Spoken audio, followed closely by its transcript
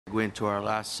Going to our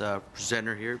last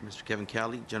presenter here, Mr. Kevin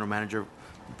Kelley, General Manager of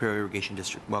Imperial Irrigation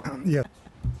District. Welcome. Yeah.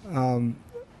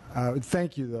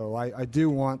 Thank you, though. I do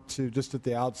want to, just at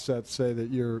the outset, say that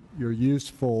your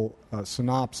useful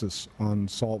synopsis on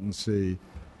Salton Sea,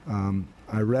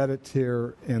 I read it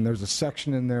here, and there's a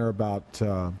section in there about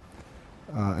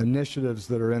initiatives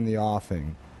that are in the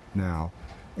offing now.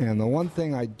 And the one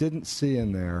thing I didn't see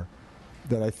in there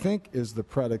that I think is the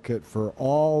predicate for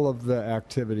all of the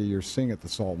activity you're seeing at the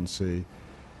Salton Sea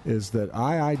is that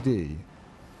IID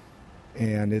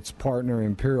and its partner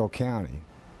Imperial County,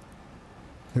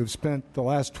 who've spent the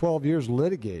last 12 years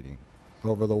litigating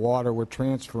over the water we're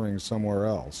transferring somewhere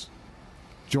else,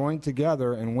 joined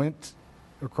together and went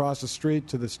across the street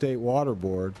to the State Water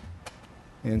Board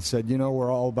and said, you know,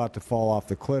 we're all about to fall off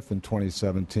the cliff in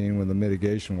 2017 when the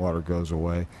mitigation water goes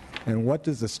away. And what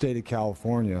does the state of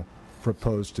California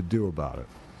propose to do about it?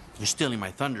 You're stealing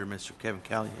my thunder, Mr. Kevin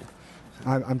Kelley.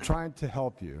 I'm trying to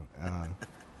help you.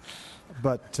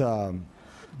 But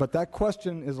that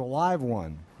question is a live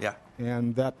one. Yeah.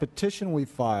 And that petition we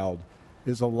filed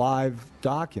is a live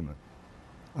document.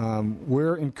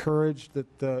 We're encouraged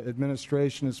that the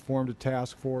administration has formed a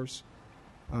task force,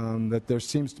 that there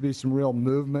seems to be some real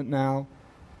movement now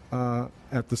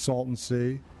at the Salton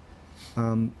Sea.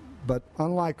 But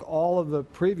unlike all of the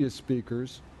previous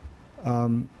speakers,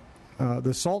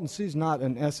 the Salton Sea is not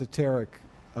an esoteric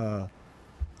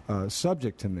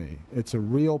subject to me. It's a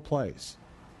real place.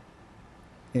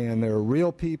 And there are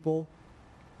real people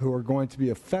who are going to be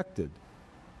affected,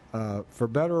 for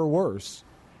better or worse,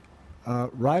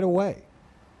 right away.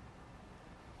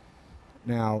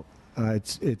 Now,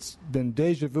 it's been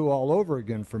deja vu all over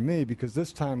again for me because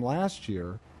this time last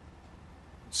year,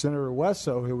 Senator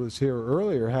Wesso, who was here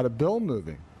earlier, had a bill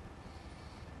moving.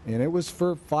 And it was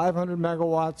for 500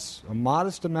 megawatts, a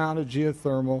modest amount of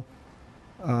geothermal.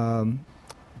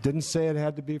 Didn't say it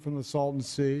had to be from the Salton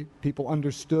Sea. People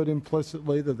understood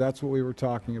implicitly that that's what we were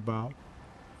talking about.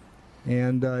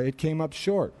 And it came up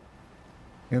short.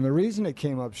 And the reason it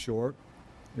came up short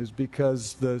is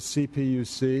because the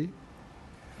CPUC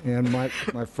and my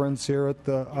friends here at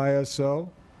the ISO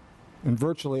and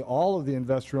virtually all of the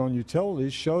investor-owned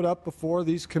utilities showed up before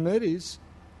these committees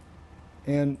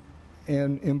and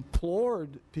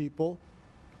implored people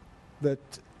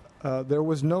that there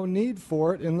was no need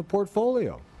for it in the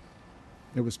portfolio.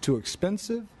 It was too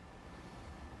expensive.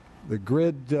 The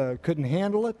grid couldn't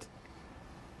handle it.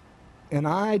 And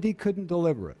IID couldn't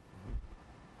deliver it.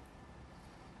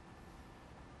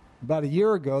 About a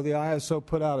year ago, the ISO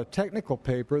put out a technical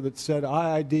paper that said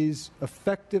IID's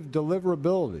effective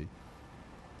deliverability,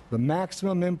 the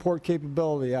maximum import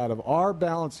capability out of our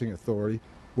balancing authority,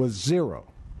 was 0.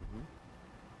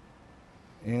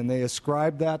 And they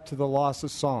ascribed that to the loss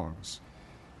of songs.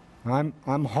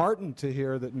 I'm heartened to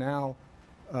hear that now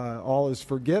all is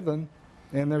forgiven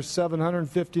and there's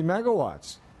 750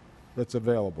 megawatts that's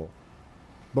available.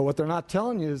 But what they're not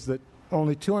telling you is that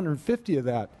only 250 of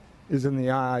that is in the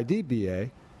IID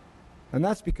BA, and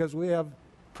that's because we have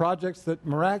projects that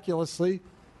miraculously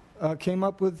came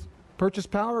up with purchase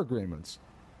power agreements.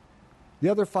 The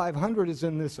other 500 is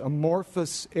in this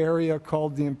amorphous area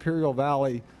called the Imperial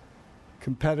Valley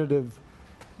Competitive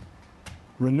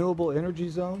Renewable Energy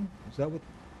Zone. Is that what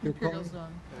you're calling it? Imperial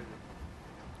Zone.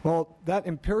 Well, that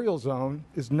Imperial Zone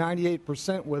is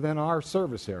 98% within our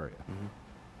service area.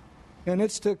 And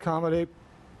it's to accommodate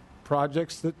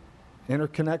projects that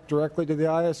interconnect directly to the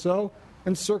ISO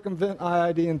and circumvent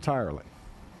IID entirely.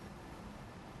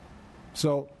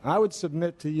 So I would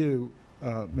submit to you,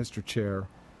 Mr. Chair,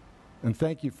 and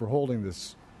thank you for holding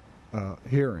this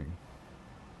hearing,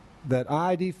 that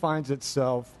IID finds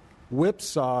itself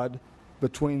whipsawed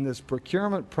between this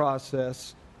procurement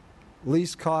process,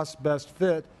 least cost, best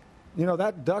fit. You know,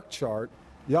 that duck chart,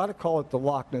 you ought to call it the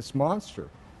Loch Ness Monster,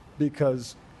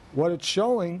 because what it's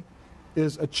showing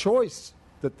is a choice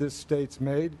that this state's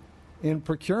made in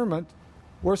procurement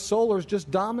where solar's just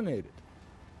dominated.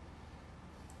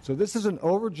 So this is an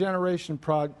overgeneration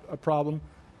problem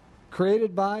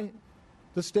created by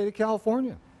the state of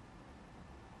California.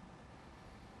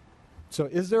 So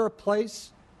is there a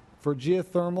place for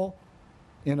geothermal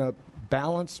in a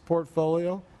balanced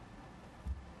portfolio?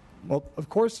 Well, of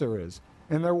course there is.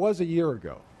 And there was a year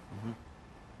ago.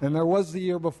 And there was the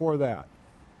year before that.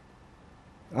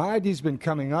 IID's been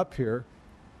coming up here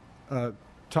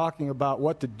talking about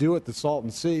what to do at the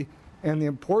Salton Sea and the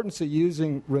importance of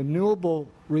using renewable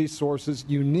resources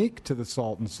unique to the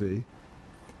Salton Sea,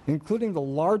 including the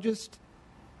largest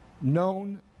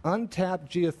known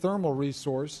untapped geothermal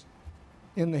resource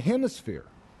in the hemisphere,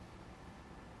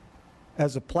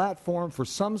 as a platform for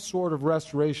some sort of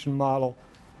restoration model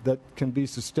that can be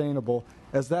sustainable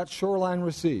as that shoreline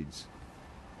recedes.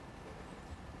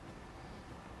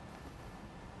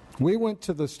 We went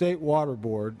to the State Water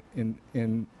Board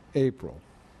in April,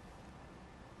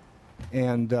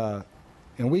 and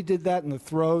we did that in the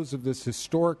throes of this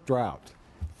historic drought.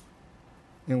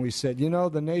 And we said, you know,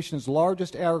 the nation's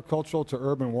largest agricultural to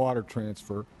urban water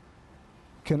transfer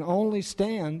can only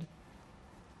stand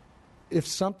if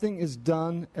something is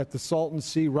done at the Salton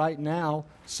Sea right now,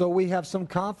 so we have some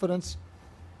confidence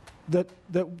that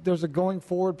there's a going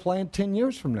forward plan 10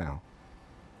 years from now.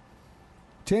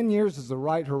 10 years is the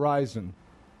right horizon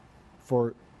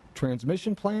for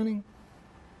transmission planning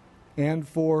and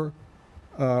for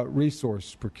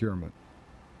resource procurement.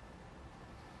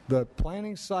 The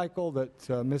planning cycle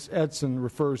that Ms. Edson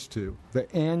refers to, the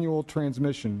annual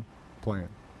transmission plan,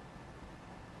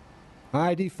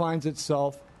 IID finds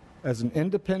itself as an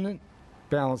independent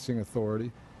balancing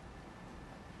authority,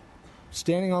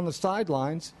 standing on the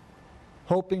sidelines,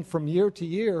 hoping from year to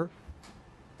year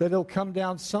that it'll come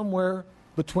down somewhere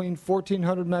between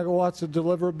 1,400 megawatts of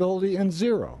deliverability and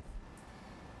zero.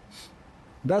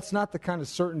 That's not the kind of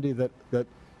certainty that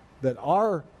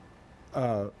our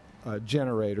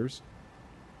generators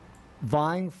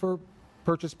vying for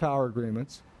purchase power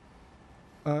agreements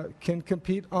can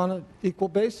compete on an equal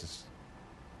basis.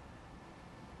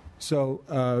 So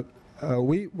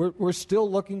we're still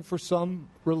looking for some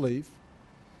relief.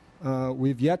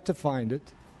 We've yet to find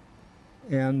it,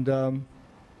 and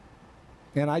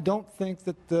I don't think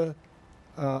that the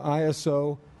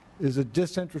ISO is a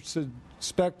disinterested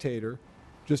spectator,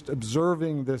 just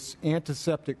observing this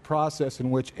antiseptic process in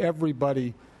which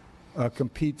everybody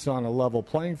competes on a level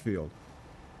playing field.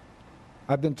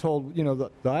 I've been told, you know, the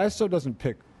ISO doesn't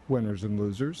pick winners and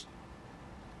losers,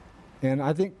 and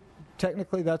I think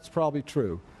technically that's probably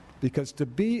true, because to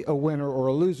be a winner or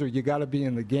a loser, you got to be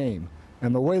in the game.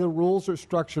 And the way the rules are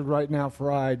structured right now for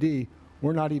IID,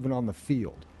 we're not even on the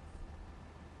field.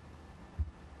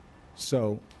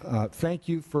 So thank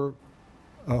you for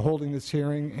holding this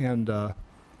hearing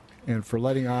and for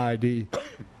letting IID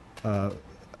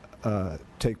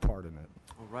take part in it.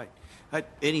 All right.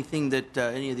 Anything that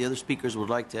any of the other speakers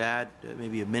would like to add,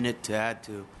 maybe a minute to add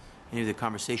to any of the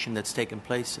conversation that's taken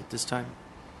place at this time?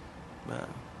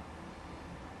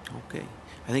 Okay.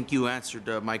 I think you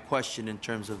answered my question in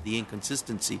terms of the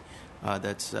inconsistency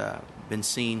that's been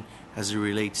seen as it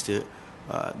relates to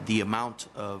the amount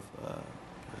of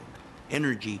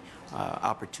energy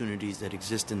opportunities that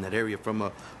exist in that area. From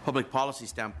a public policy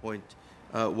standpoint,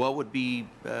 what would be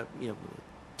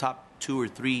top 2 or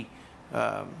 3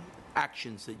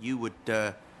 actions that you would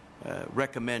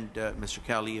recommend, Mr.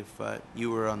 Kelley, if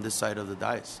you were on this side of the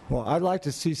dais? Well, I'd like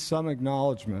to see some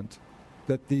acknowledgement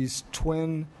that these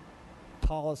twin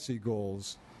policy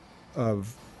goals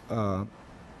of a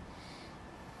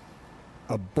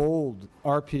bold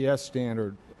RPS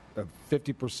standard of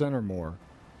 50% or more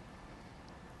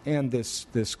and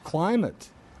this climate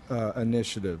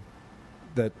initiative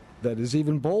that is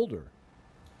even bolder,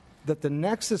 that the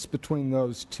nexus between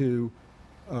those two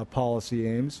policy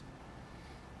aims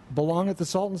belong at the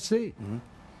Salton Sea. Mm-hmm.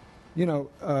 You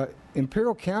know,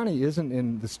 Imperial County isn't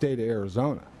in the state of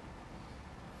Arizona.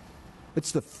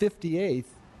 It's the 58th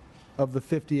of the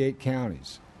 58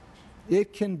 counties.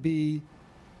 It can be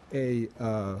a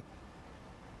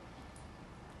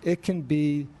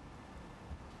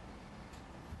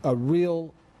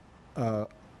real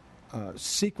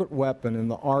secret weapon in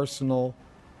the arsenal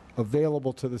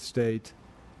available to the state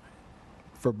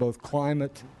for both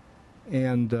climate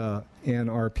and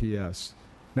RPS.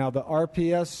 Now, the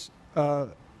RPS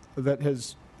that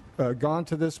has gone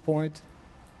to this point,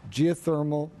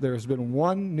 geothermal, there has been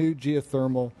one new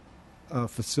geothermal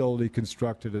facility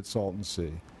constructed at Salton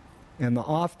Sea, and the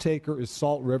off-taker is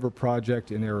Salt River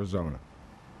Project in Arizona.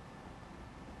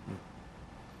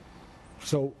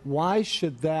 So why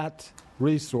should that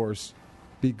resource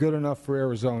be good enough for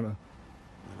Arizona,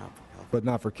 but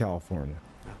not for California?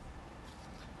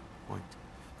 Point.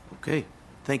 Okay.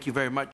 Thank you very much.